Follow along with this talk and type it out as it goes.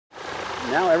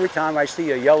Now every time I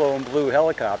see a yellow and blue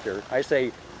helicopter, I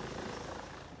say,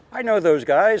 I know those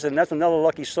guys, and that's another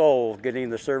lucky soul getting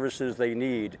the services they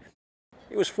need.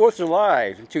 It was 4th of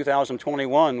July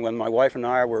 2021 when my wife and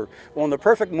I were on the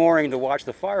perfect mooring to watch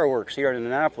the fireworks here in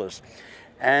Annapolis.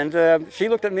 And she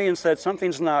looked at me and said,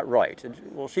 something's not right.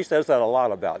 Well, she says that a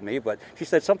lot about me, but she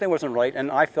said something wasn't right,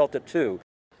 and I felt it too.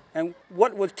 And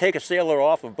what would take a sailor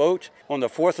off a boat on the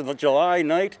 4th of July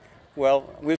night?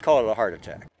 Well, we'd call it a heart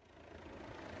attack.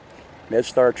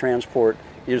 MedSTAR Transport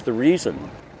is the reason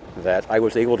that I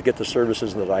was able to get the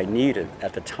services that I needed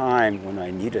at the time when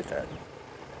I needed that.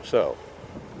 So,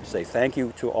 say thank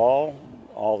you to all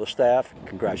the staff.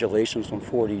 Congratulations on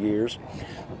 40 years.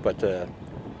 But,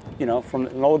 you know, from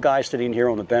an old guy sitting here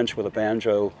on the bench with a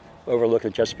banjo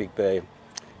overlooking Chesapeake Bay,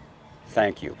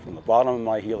 thank you. From the bottom of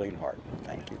my healing heart,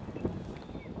 thank you.